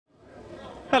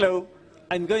Hello,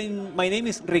 my name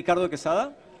is Ricardo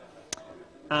Quesada,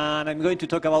 and I'm going to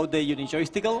talk about the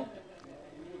Unijoysticle.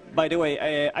 By the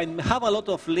way, I have a lot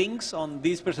of links on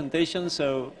this presentation,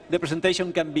 so the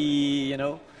presentation can be,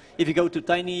 if you go to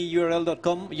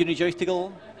tinyurl.com,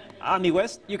 Unijoysticle,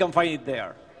 Amiwest, you can find it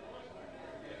there.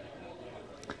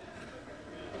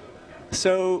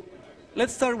 So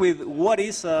let's start with what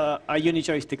is a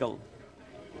Unijoysticle.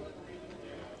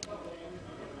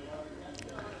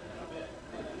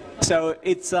 So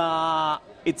it's a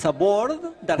board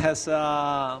that has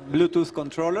a Bluetooth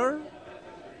controller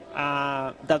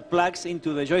that plugs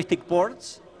into the joystick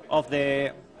ports of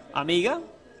the Amiga.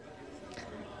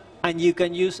 And you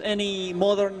can use any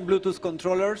modern Bluetooth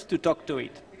controllers to talk to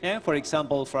it. Yeah? For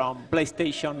example, from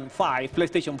PlayStation 5,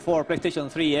 PlayStation 4, PlayStation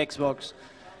 3, Xbox,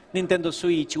 Nintendo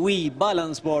Switch, Wii,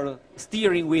 balance board,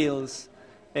 steering wheels,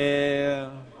 iCade.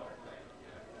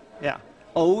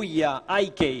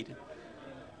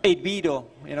 8-bit,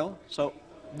 so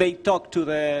they talk to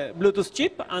the Bluetooth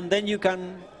chip, and then you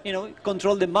can,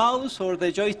 control the mouse or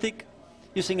the joystick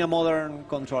using a modern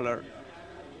controller.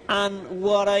 And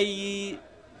what I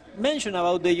mentioned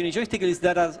about the Unijoysticle is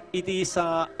that it is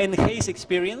an enhanced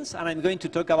experience, and I'm going to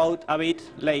talk about a bit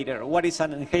later. What is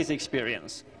an enhanced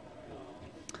experience?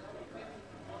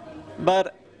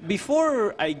 But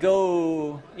before I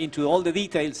go into all the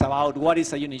details about what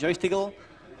is a Unijoysticle,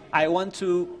 I want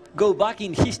to go back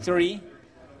in history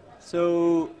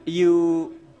so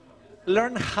you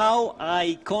learn how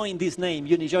I coined this name,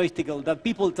 Unijoysticle, that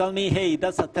people tell me, hey,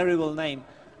 that's a terrible name.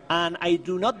 And I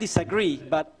do not disagree,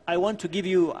 but I want to give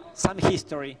you some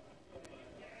history.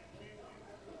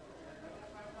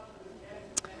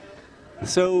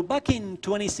 So back in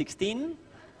 2016,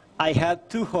 I had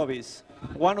two hobbies.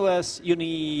 One was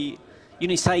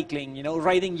unicycling,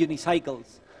 riding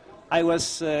unicycles. I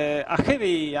was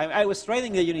I was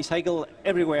riding the unicycle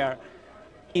everywhere.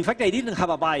 In fact, I didn't have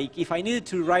a bike. If I needed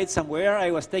to ride somewhere, I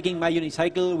was taking my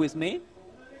unicycle with me.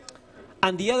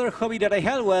 And the other hobby that I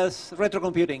had was retro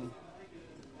computing.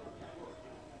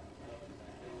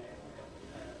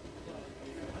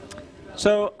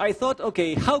 So I thought,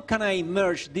 okay, how can I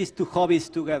merge these two hobbies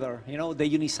together? The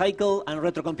unicycle and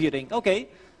retro computing. Okay,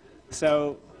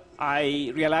 so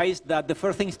I realized that the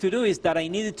first thing to do is that I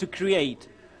needed to create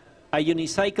a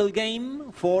unicycle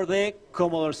game for the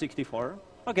Commodore 64.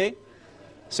 Okay,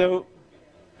 so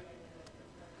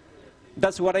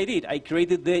that's what I did. I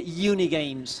created the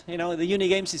Unigames. The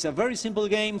Unigames is a very simple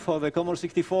game for the Commodore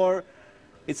 64.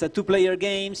 It's a two-player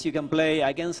game. You can play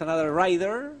against another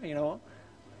rider,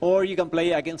 or you can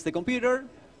play against the computer.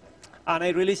 And I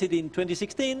released it in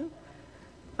 2016,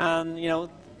 and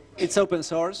it's open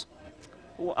source.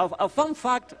 A fun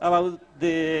fact about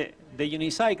the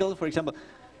unicycle, for example.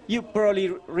 You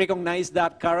probably recognize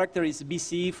that character is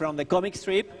BC from the comic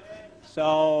strip.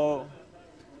 So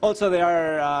also there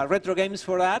are retro games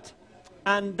for that.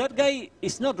 And that guy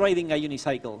is not riding a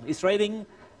unicycle. He's riding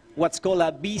what's called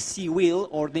a BC wheel,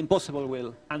 or the impossible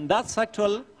wheel. And that's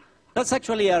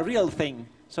actually a real thing.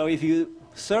 So if you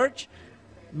search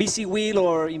BC wheel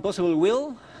or impossible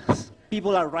wheel,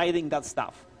 people are riding that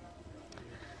stuff.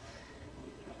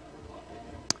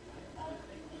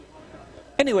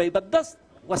 Anyway, but that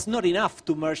was not enough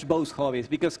to merge both hobbies,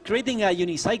 because creating a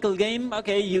unicycle game,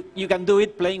 okay, you can do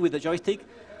it playing with the joystick,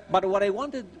 but what I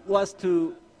wanted was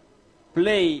to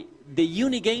play the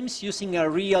Unigames using a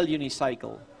real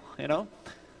unicycle,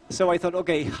 So I thought,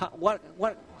 okay,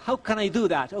 how can I do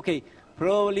that? Okay,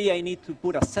 probably I need to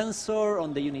put a sensor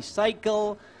on the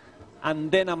unicycle, and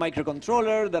then a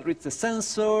microcontroller that reads the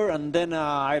sensor, and then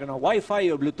I don't know, Wi-Fi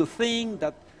or Bluetooth thing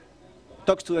that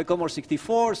talks to the Commodore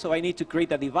 64, so I need to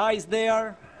create a device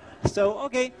there. So,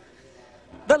 okay,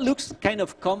 that looks kind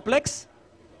of complex.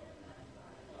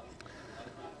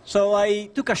 So I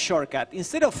took a shortcut.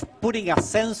 Instead of putting a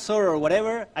sensor or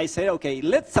whatever, I said, okay,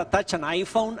 let's attach an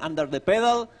iPhone under the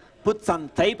pedal, put some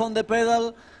tape on the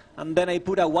pedal, and then I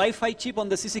put a Wi-Fi chip on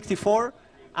the C64,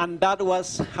 and that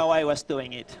was how I was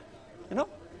doing it.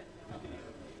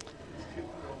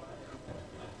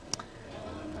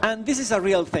 And this is a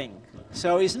real thing.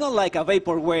 So it's not like a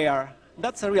vaporware.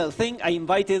 That's a real thing. I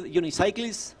invited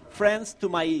unicyclist friends to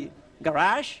my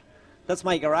garage. That's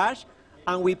my garage.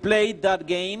 And we played that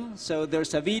game. So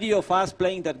there's a video of us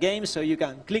playing that game. So you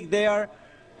can click there,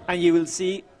 and you will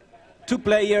see two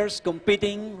players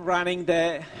competing, running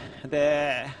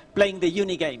playing the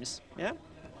Unigames. Yeah?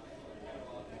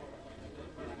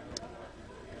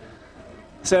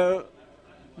 So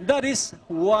that is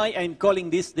why I'm calling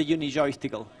this the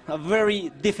Unijoysticle. A very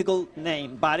difficult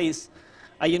name, but it's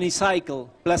a unicycle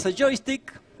plus a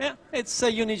joystick. Yeah, it's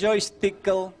a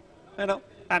Unijoysticle,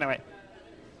 Anyway.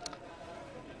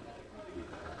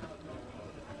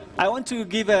 I want to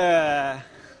give a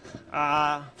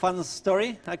fun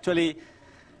story. Actually,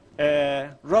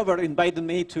 Robert invited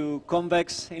me to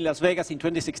Convex in Las Vegas in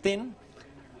 2016,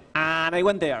 and I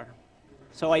went there.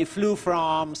 So I flew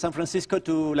from San Francisco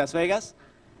to Las Vegas,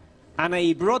 and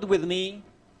I brought with me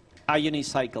a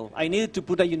unicycle. I needed to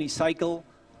put a unicycle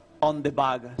on the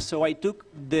bag. So I took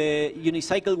the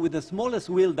unicycle with the smallest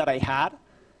wheel that I had,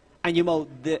 and you know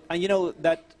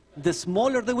that the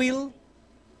smaller the wheel,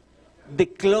 the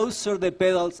closer the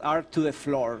pedals are to the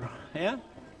floor. Yeah?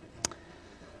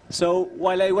 So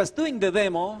while I was doing the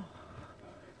demo,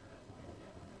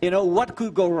 what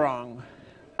could go wrong?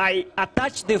 I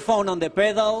attached the phone on the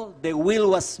pedal, the wheel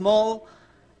was small,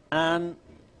 and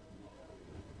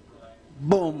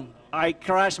boom, I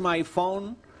crashed my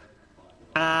phone.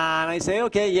 And I say,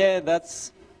 okay, yeah,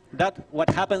 that's what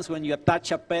happens when you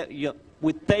attach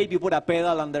with tape, you put a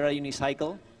pedal under a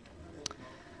unicycle.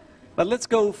 But let's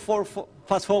go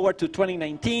fast forward to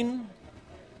 2019.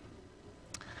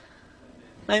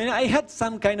 And I had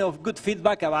some kind of good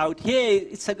feedback about, yeah,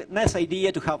 it's a nice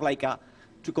idea to have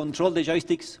to control the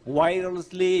joysticks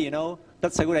wirelessly,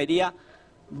 that's a good idea.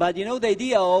 But the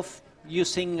idea of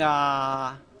using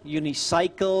a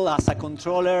unicycle as a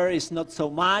controller is not so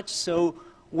much. So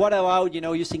what about,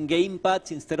 using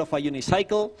gamepads instead of a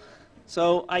unicycle?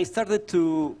 So I started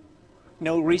to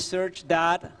research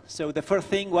that. So the first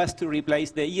thing was to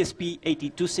replace the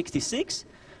ESP8266,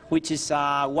 which is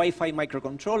a Wi-Fi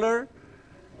microcontroller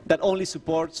that only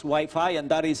supports Wi-Fi, and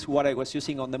that is what I was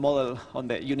using on the model on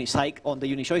the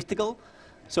Unijoysticle.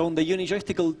 So on the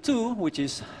Unijoysticle 2, which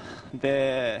is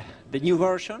the new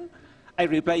version, I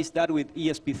replaced that with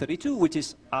ESP32, which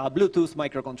is a Bluetooth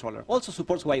microcontroller. Also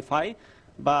supports Wi-Fi,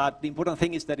 but the important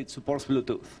thing is that it supports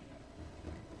Bluetooth.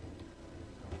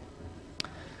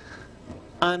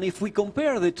 And if we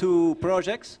compare the two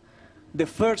projects, the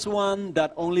first one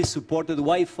that only supported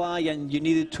Wi-Fi and you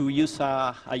needed to use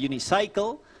a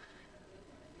unicycle,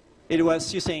 it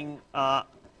was using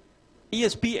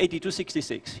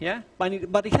ESP8266, yeah?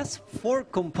 But it has 4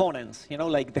 components,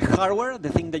 like the hardware, the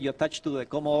thing that you attach to the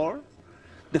Commodore.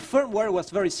 The firmware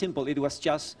was very simple. It was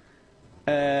just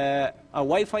a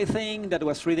Wi-Fi thing that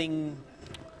was listening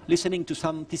to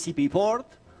some TCP port.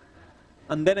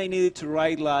 And then I needed to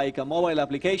write a mobile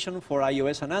application for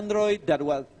iOS and Android.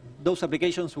 Those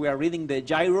applications were reading the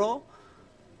gyro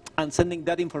and sending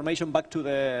that information back to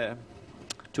the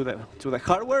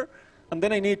hardware. And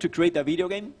then I needed to create a video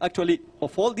game. Actually,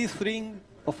 of all these three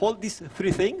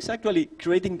things, actually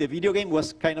creating the video game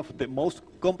was kind of the most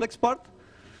complex part.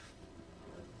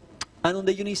 And on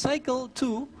the Unicycle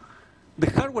too,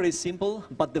 the hardware is simple,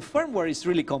 but the firmware is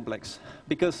really complex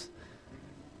because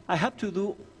I have to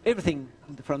do everything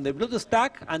from the Bluetooth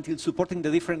stack until supporting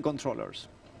the different controllers.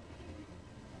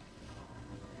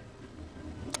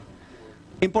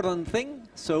 Important thing,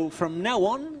 so from now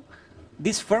on,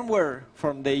 this firmware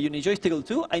from the Unijoysticle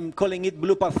 2, I'm calling it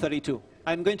BluePath 32.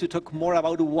 I'm going to talk more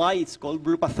about why it's called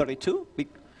BluePath 32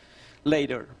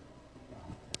 later.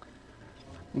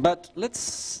 But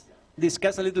let's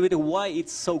discuss a little bit why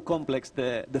it's so complex,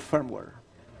 the firmware.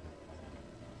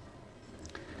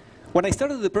 When I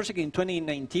started the project in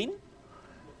 2019,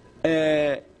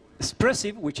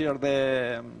 Expressive, which are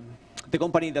the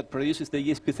company that produces the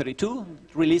ESP32,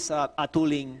 released a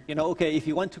tooling. Okay, if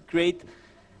you want to create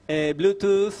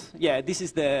Bluetooth, yeah, this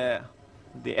is the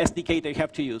SDK they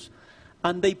have to use.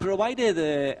 And they provided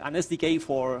an SDK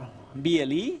for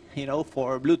BLE,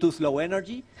 for Bluetooth Low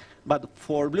Energy. But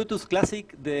for Bluetooth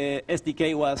Classic, the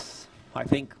SDK was, I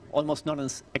think, almost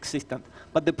non-existent.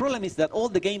 But the problem is that all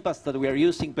the gamepads that we are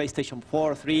using, PlayStation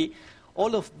 4, 3,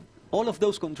 all of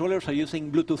those controllers are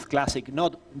using Bluetooth Classic,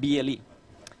 not BLE.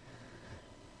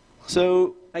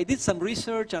 So I did some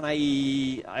research, and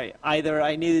either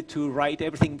I needed to write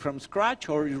everything from scratch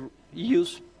or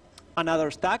use another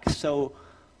stack. So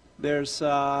there's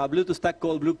a Bluetooth stack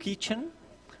called Blue Kitchen.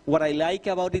 What I like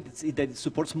about it is that it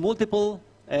supports multiple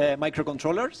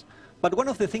microcontrollers. But one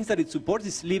of the things that it supports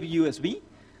is libUSB.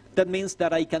 That means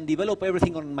that I can develop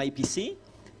everything on my PC,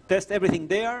 test everything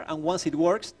there, and once it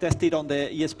works, test it on the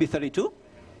ESP32.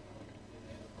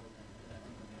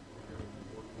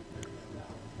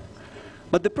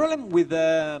 But the problem with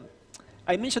I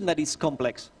mentioned that it's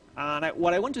complex. And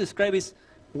what I want to describe is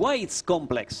why it's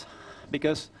complex.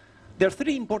 Because there are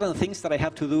 3 important things that I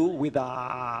have to do with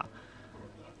on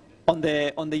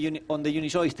the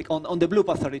Unijoystick, on the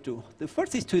BluePath 32. The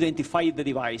first is to identify the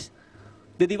device.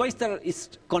 The device that is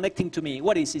connecting to me,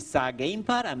 what is it? It's a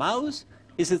gamepad, a mouse?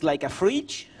 Is it like a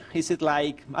fridge? Is it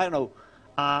like, I don't know,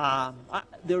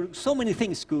 there are so many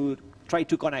things could try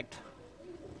to connect.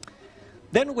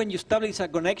 Then when you establish a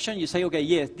connection, you say, okay,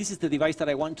 yes, this is the device that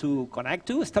I want to connect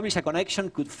to. Establish a connection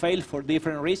could fail for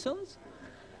different reasons.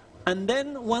 And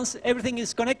then once everything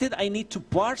is connected, I need to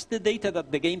parse the data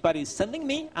that the gamepad is sending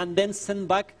me and then send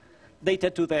back data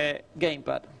to the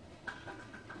gamepad.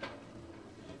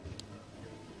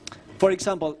 For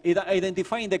example,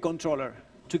 identifying the controller.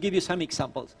 To give you some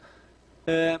examples.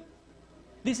 This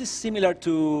is similar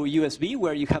to USB,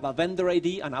 where you have a vendor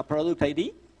ID and a product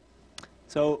ID.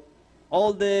 So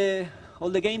all the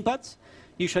gamepads,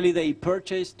 usually they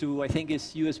purchase to, I think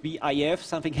it's USB IF,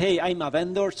 something, hey, I'm a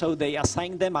vendor, so they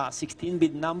assign them a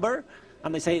 16-bit number,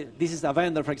 and they say, this is a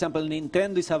vendor. For example,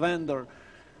 Nintendo is a vendor,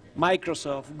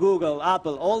 Microsoft, Google,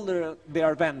 Apple, all they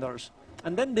are vendors.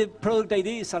 And then the product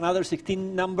ID is another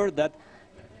 16 number that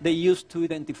they use to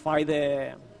identify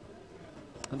the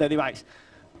device.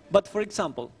 But for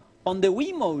example, on the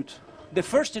Wiimote, the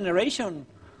first generation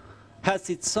has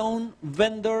its own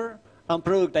vendor and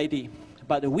product ID.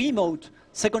 But the Wiimote,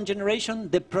 second generation,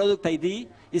 the product ID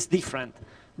is different.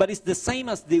 But it's the same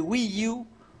as the Wii U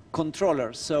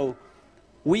controller. So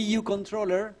Wii U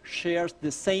controller shares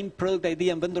the same product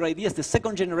ID and vendor ID as the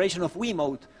second generation of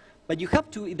Wiimote. But you have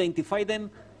to identify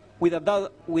them with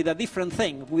a different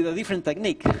thing, with a different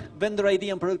technique. Vendor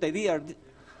ID and product ID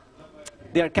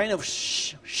they are kind of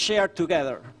shared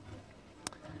together.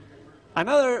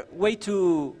 Another way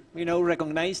to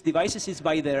recognize devices is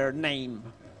by their name.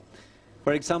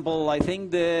 For example, I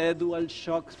think the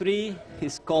DualShock 3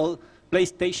 is called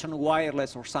PlayStation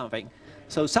Wireless or something.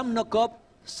 So some knockoff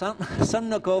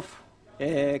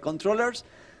controllers,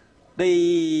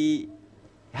 they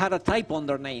had a typo on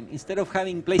their name. Instead of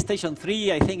having PlayStation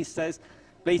 3, I think it says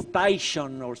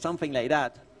PlayStation or something like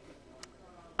that.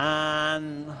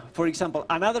 And for example,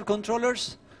 another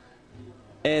controllers,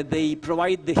 they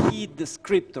provide the heat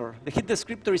descriptor. The heat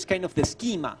descriptor is kind of the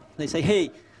schema. They say,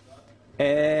 hey,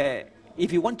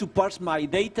 if you want to parse my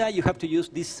data, you have to use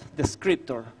this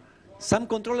descriptor. Some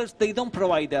controllers, they don't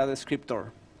provide a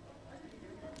descriptor.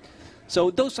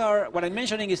 So those are, what I'm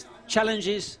mentioning is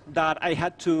challenges that I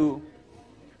had to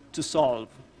solve.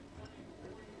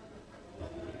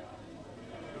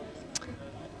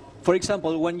 For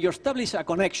example, when you establish a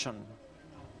connection,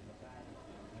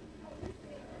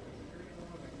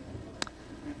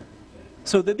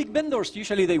 so the big vendors,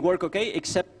 usually they work okay,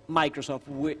 except Microsoft,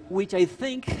 which I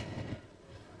think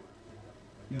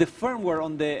the firmware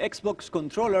on the Xbox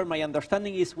controller, my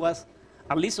understanding was,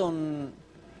 at least on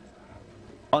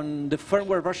the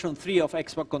firmware version 3 of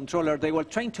Xbox controller, they were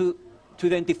trying to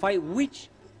identify which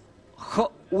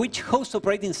host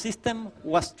operating system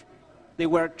they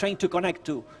were trying to connect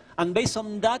to. And based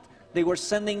on that, they were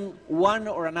sending one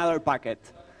or another packet.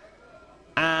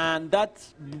 And that,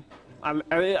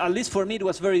 at least for me, it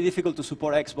was very difficult to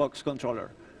support Xbox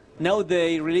controller. Now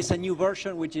they release a new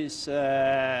version, which is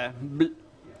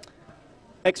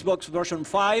Xbox version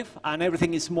 5, and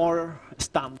everything is more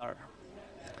standard.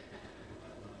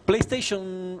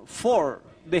 PlayStation 4,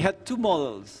 they had two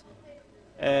models.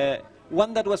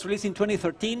 One that was released in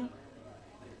 2013,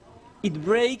 it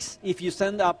breaks if you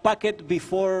send a packet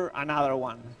before another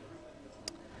one.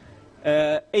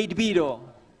 8-bit,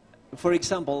 for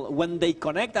example, when they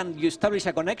connect and you establish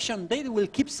a connection, they will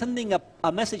keep sending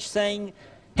a message saying,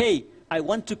 hey, I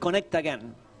want to connect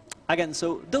again.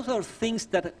 So those are things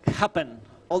that happen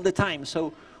all the time.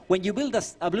 So when you build a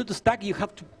Bluetooth stack, you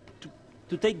have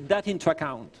to take that into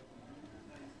account.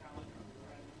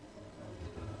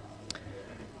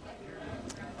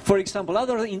 For example,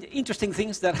 other interesting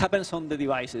things that happens on the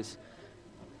devices.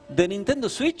 The Nintendo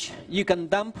Switch, you can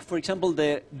dump, for example,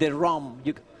 the ROM.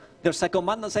 There's a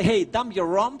command that says, hey, dump your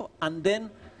ROM, and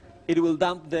then it will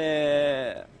dump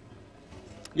the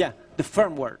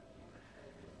firmware.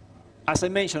 As I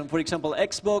mentioned, for example,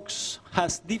 Xbox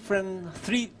has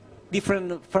three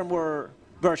different firmware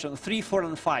versions, 3, 4,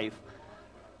 and 5.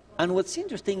 And what's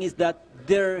interesting is that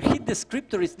their heat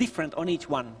descriptor is different on each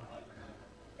one.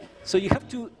 So you have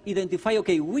to identify,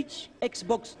 okay, which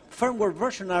Xbox firmware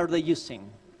version are they using?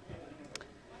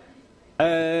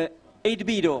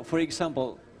 8-bit, for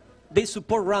example, they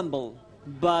support Rumble,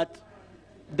 but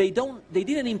they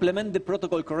didn't implement the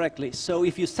protocol correctly. So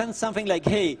if you send something like,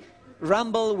 hey,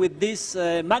 Rumble with this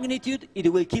magnitude,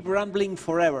 it will keep rumbling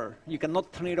forever. You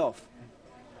cannot turn it off.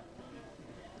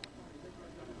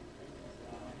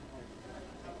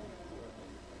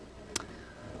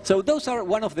 So those are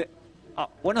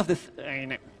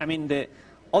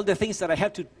all the things that I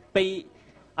have to pay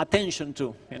attention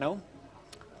to,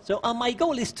 So my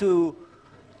goal is to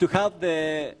have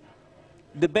the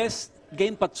best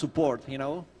gamepad support,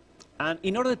 And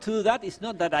in order to do that, it's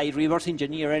not that I reverse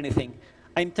engineer anything.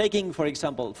 I'm taking, for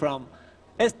example, from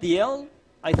SDL,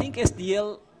 I think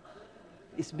SDL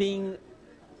is being,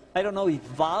 I don't know if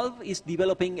Valve is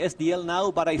developing SDL now,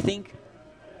 but I think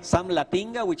Sam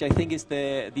Latinga, which I think is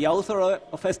the author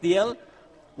of SDL,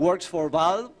 works for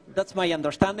Valve. That's my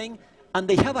understanding. And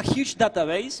they have a huge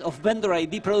database of vendor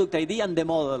ID, product ID, and the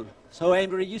model. So I'm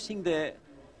reusing the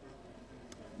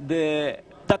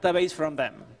database from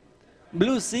them.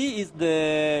 BlueC is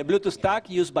the Bluetooth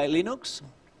stack used by Linux.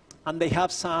 And they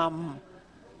have some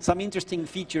interesting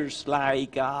features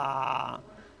like,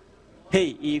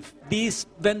 hey, if this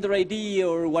vendor ID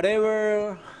or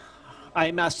whatever,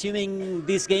 I'm assuming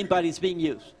this gamepad is being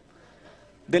used.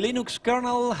 The Linux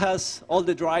kernel has all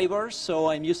the drivers, so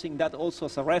I'm using that also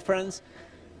as a reference.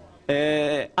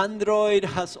 Android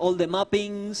has all the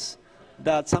mappings,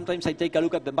 that sometimes I take a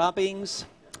look at the mappings.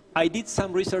 I did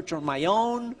some research on my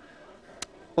own.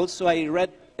 Also, I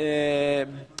read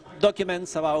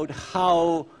documents about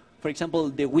how, for example,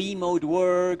 the Wii mode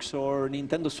works or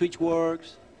Nintendo Switch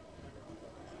works.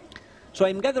 So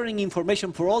I'm gathering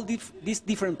information for all these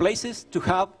different places to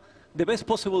have the best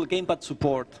possible gamepad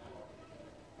support.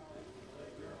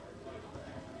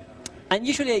 And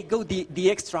usually I go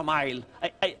the extra mile.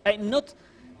 I'm not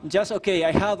just, okay,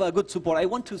 I have a good support. I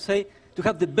want to say, to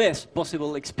have the best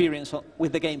possible experience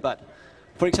with the gamepad.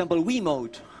 For example, Wii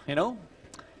mode, you know?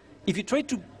 If you try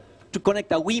to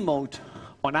connect a Wii mode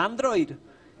on Android,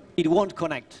 it won't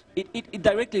connect. It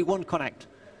directly won't connect.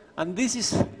 And this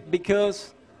is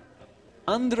because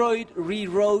Android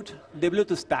rewrote the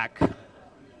Bluetooth stack.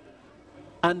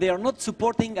 And they are not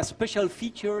supporting a special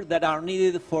feature that are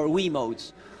needed for Wii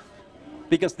modes.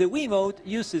 Because the Wii mode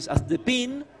uses as the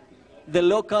pin the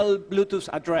local Bluetooth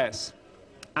address.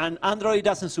 And Android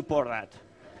doesn't support that.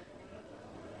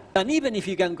 And even if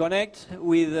you can connect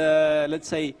with, let's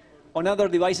say, on other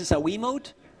devices a Wii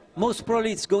mode, most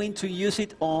probably it's going to use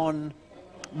it on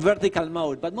vertical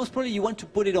mode. But most probably you want to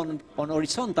put it on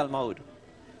horizontal mode.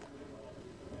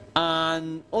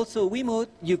 And also Wii mode,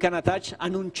 you can attach a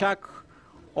nunchuck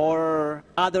or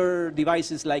other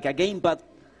devices like a gamepad.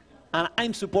 And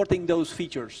I'm supporting those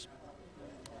features.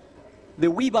 The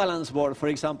Wii Balance Board, for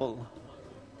example,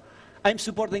 I'm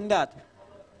supporting that.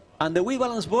 And the Wii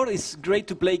Balance Board is great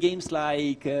to play games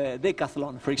like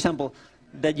Decathlon, for example,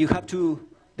 that you have to,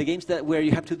 the games where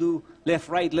you have to do left,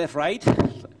 right,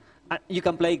 you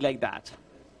can play it like that.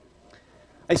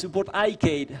 I support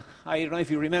iCade. I don't know if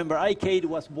you remember, iCade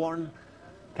was born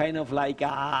kind of like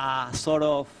a sort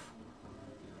of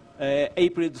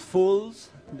April Fools,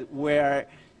 where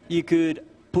you could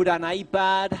put an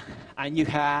iPad and you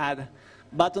had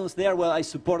buttons there. Well, I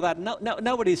support that.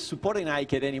 Nobody's supporting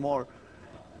iCade anymore.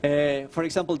 For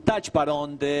example, touchpad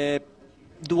on the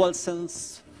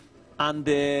DualSense and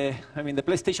the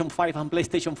PlayStation 5 and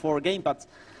PlayStation 4 gamepads.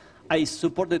 I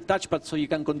support the touchpad so you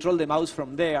can control the mouse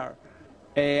from there.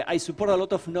 I support a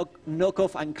lot of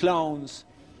knockoff and clones,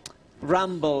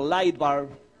 Rumble, Lightbar,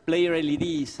 player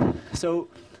LEDs. So,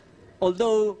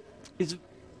 although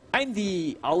I'm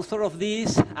the author of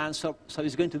this, and so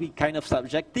it's going to be kind of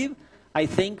subjective, I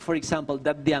think, for example,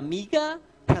 that the Amiga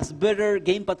has better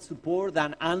gamepad support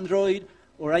than Android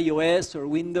or iOS or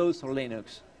Windows or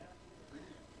Linux.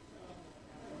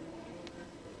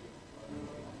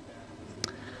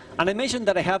 And I mentioned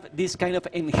that I have this kind of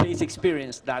enhanced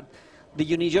experience, that the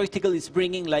Unijoysticle is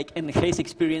bringing like enhanced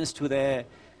experience to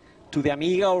the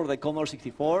Amiga or the Commodore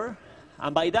 64.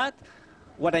 And by that,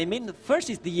 what I mean first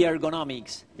is the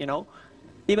ergonomics. You know,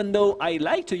 even though I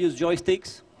like to use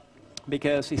joysticks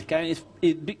because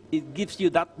it gives you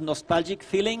that nostalgic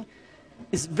feeling,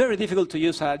 it's very difficult to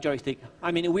use a joystick.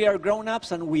 I mean, we are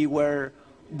grown-ups and we were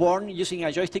born using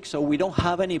a joystick, so we don't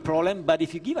have any problem. But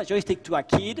if you give a joystick to a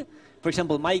kid, for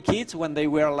example, my kids, when they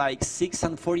were like 6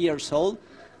 and 4 years old,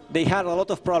 they had a lot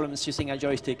of problems using a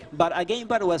joystick. But a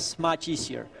gamepad was much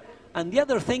easier. And the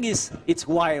other thing is, it's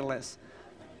wireless.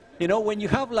 You know, when you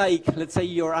have, like, let's say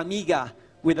your Amiga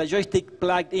with a joystick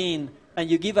plugged in, and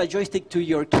you give a joystick to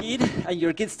your kid, and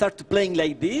your kid starts playing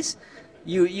like this,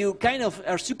 you kind of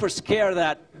are super scared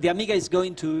that the Amiga is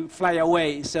going to fly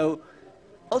away. So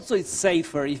also it's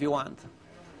safer if you want.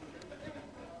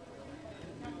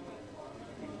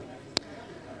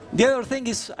 The other thing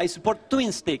is I support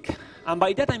twin stick. And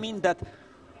by that I mean that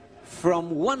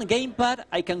from one gamepad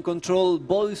I can control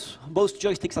both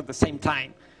joysticks at the same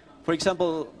time. For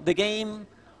example, the game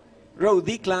Road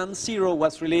Declan 0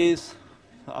 was released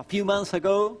a few months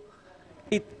ago.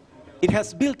 It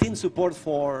has built-in support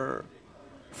for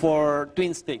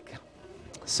twin stick.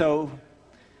 So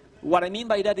what I mean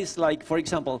by that is, like, for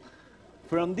example,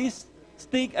 from this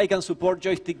stick I can support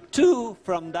joystick 2,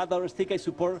 from that other stick I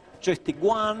support joystick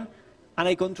 1, and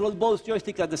I control both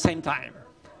joysticks at the same time.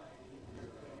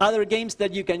 Other games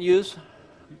that you can use,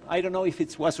 I don't know if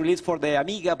it was released for the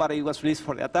Amiga, but it was released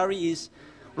for the Atari, is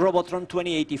Robotron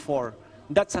 2084.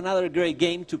 That's another great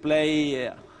game to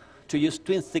play, to use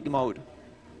twin stick mode.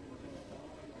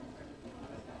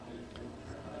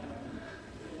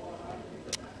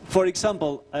 For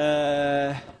example,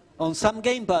 on some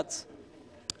gamepads,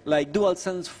 like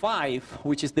DualSense 5,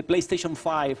 which is the PlayStation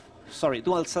 5, sorry,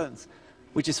 DualSense,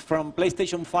 which is from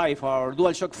PlayStation 5, or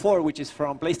DualShock 4, which is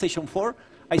from PlayStation 4,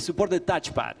 I support the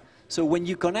touchpad. So when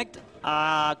you connect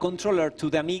a controller to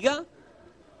the Amiga,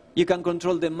 you can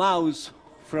control the mouse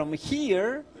from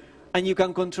here, and you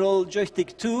can control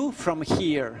joystick 2 from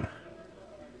here.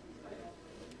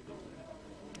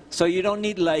 So you don't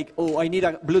need like, oh, I need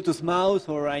a Bluetooth mouse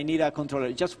or I need a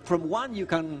controller. Just from one, you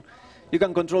can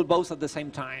control both at the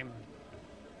same time.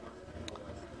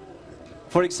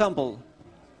 For example,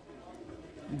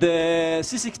 the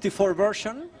C64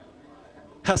 version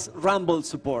has Rumble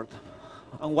support.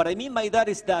 And what I mean by that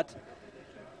is that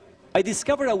I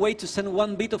discovered a way to send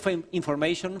 1 bit of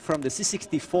information from the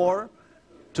C64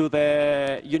 to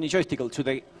the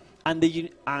Unijoysticle, and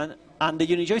the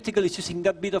Unijoysticle is using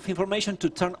that bit of information to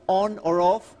turn on or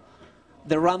off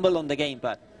the Rumble on the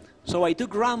gamepad. So I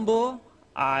took Rumble,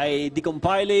 I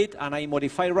decompile it, and I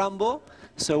modify Rumble.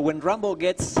 So when Rumble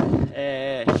gets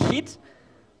hit,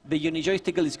 the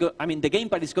Unijoysticle is the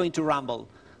gamepad is going to rumble.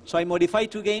 So I modify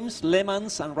 2 games,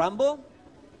 Lemons and Rumble.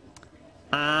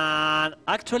 And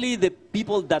actually, the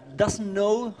people that doesn't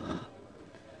know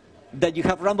that you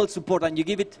have Rumble support and you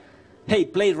give it, hey,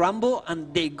 play Rumble,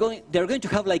 and they're going to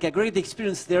have like a great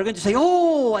experience. They're going to say,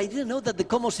 oh, I didn't know that the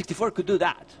Commodore 64 could do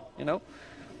that, you know?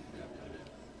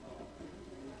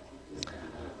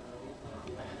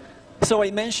 So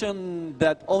I mentioned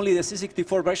that only the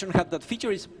C64 version had that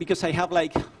feature is because I have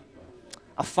like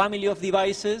a family of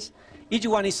devices. Each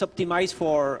one is optimized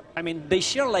for, they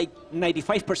share like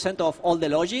 95% of all the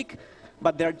logic,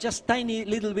 but they're just tiny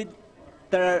little bit,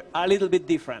 they're a little bit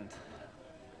different.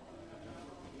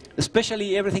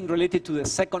 Especially everything related to the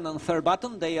second and third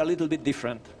button, they are a little bit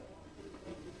different.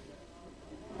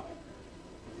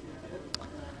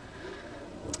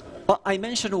 I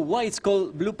mentioned why it's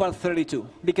called Bluepad 32,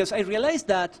 because I realized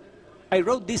that I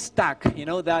wrote this stack,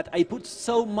 that I put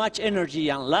so much energy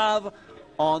and love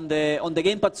on the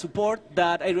gamepad support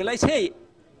that I realized, hey,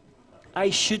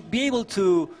 I should be able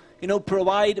to,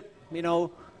 provide,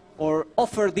 or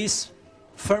offer this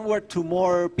firmware to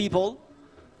more people.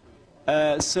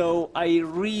 So I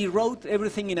rewrote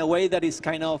everything in a way that is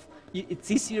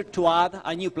it's easier to add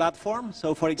a new platform.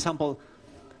 So for example,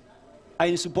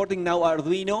 I'm supporting now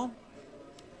Arduino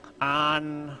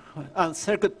and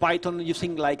CircuitPython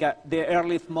using like the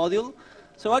Airlift module.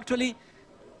 So actually,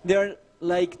 there are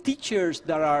like teachers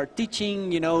that are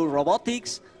teaching,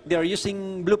 robotics. They're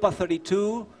using Bluepad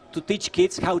 32 to teach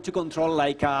kids how to control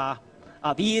like a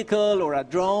vehicle or a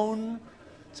drone.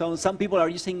 So some people are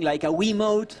using like a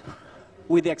Wiimote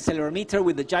with the accelerometer,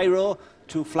 with the gyro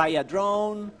to fly a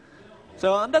drone.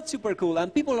 So and that's super cool.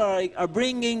 And people are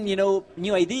bringing,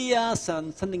 new ideas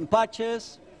and sending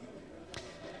patches.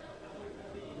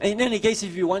 In any case,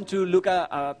 if you want to look at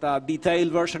a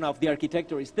detailed version of the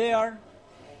architecture, it's there.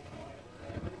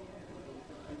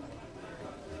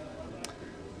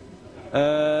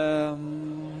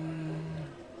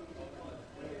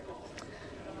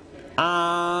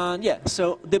 And yeah,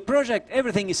 so the project,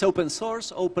 everything is open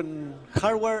source, open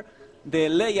hardware, the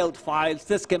layout files,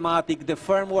 the schematic, the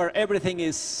firmware, everything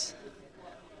is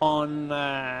on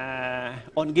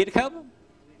GitHub.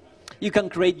 You can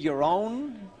create your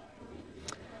own.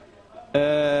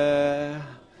 In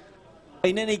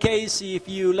any case, if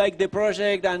you like the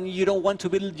project and you don't want to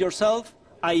build yourself,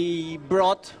 I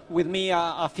brought with me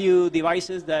a few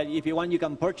devices that if you want, you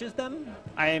can purchase them.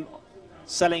 I'm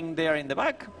selling there in the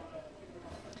back.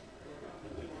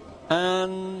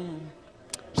 And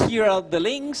here are the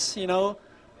links, a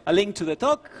link to the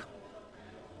talk,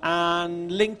 and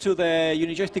link to the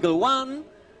Unijoysticle 1,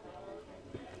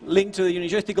 link to the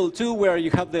Unijoysticle 2, where you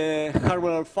have the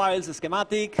hardware files, the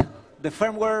schematic, the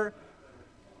firmware,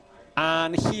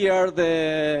 and here are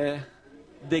the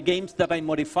games that I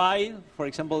modify, for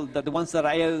example, the ones that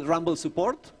I Rumble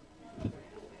support.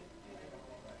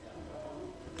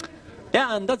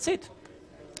 Yeah, and that's it.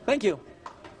 Thank you.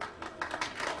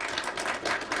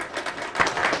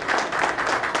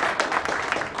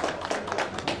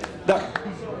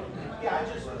 Yeah, I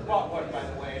just bought one, by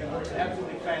the way, and it works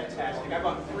absolutely fantastic. I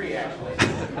bought 3, actually.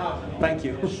 Thank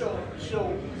you. So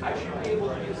I should be able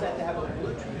to use that to have a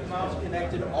Bluetooth mouse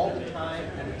connected all the time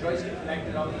and a joystick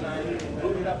connected all the time.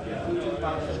 Boot it up, your Bluetooth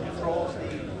mouse just controls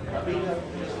the Amiga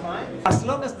just fine? As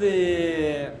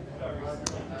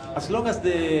long as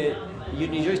the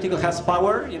Unijoysticle has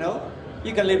power, you know,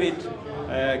 you can leave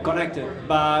it connected.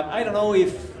 But I don't know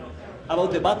if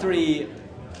about the battery.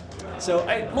 So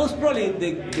most probably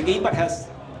the gamepad has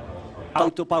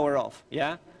auto power off,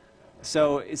 yeah?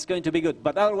 So it's going to be good.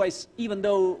 But otherwise, even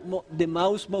though the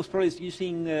mouse most probably is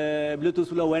using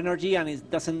Bluetooth low energy and it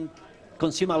doesn't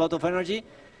consume a lot of energy,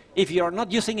 if you're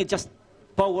not using it, just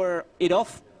power it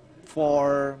off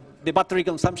for the battery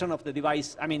consumption of the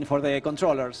device, I mean, for the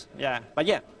controllers, yeah. But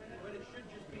yeah. But it should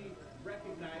just be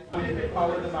recognized when you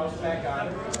power the mouse back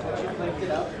on, that you clicked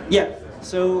it up. Yeah.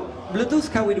 So Bluetooth,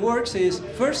 how it works is,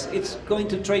 first it's going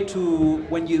to try to,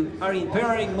 when you are in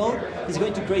pairing mode, it's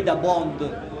going to create a bond.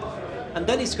 And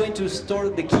then it's going to store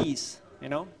the keys, you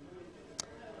know.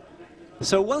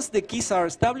 So once the keys are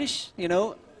established, you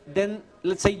know, then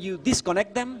let's say you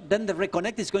disconnect them, then the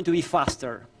reconnect is going to be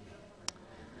faster.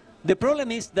 The problem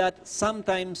is that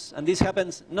sometimes, and this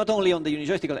happens not only on the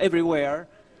Unijoysticle, everywhere,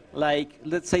 like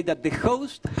let's say that the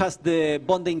host has the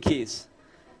bonding keys.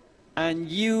 And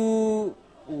you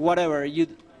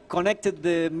connected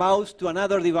the mouse to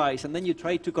another device, and then you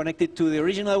try to connect it to the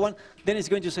original one, then it's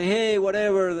going to say, hey,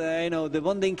 whatever, the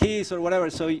bonding keys or whatever.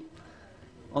 So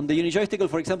on the Unijoysticle,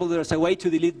 for example, there's a way to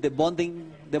delete the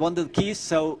bonded keys,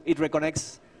 so it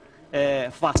reconnects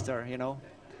faster, you know.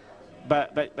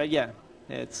 But yeah,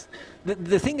 it's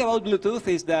the thing about Bluetooth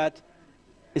is that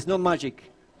it's not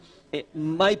magic.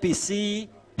 My PC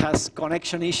has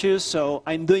connection issues, so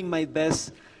I'm doing my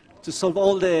best to solve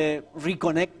all the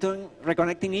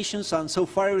reconnecting issues, and so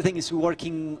far everything is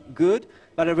working good.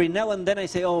 But every now and then I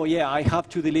say, oh yeah, I have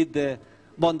to delete the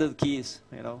bonded keys,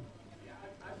 you know. Yeah,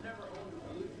 I've never owned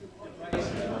a Bluetooth device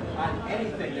on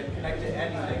anything that connected to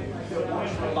anything that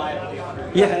works reliably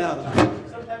under. Yeah, yeah.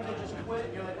 Sometimes you just quit,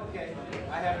 and you're like, okay,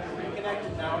 I have to reconnect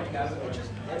it now, and you got it.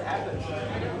 It happens.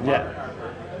 Yeah.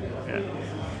 Yeah.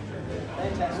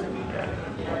 Fantastic.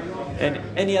 And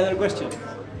any other question?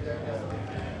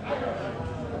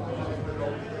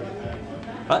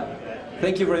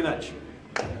 Thank you very much.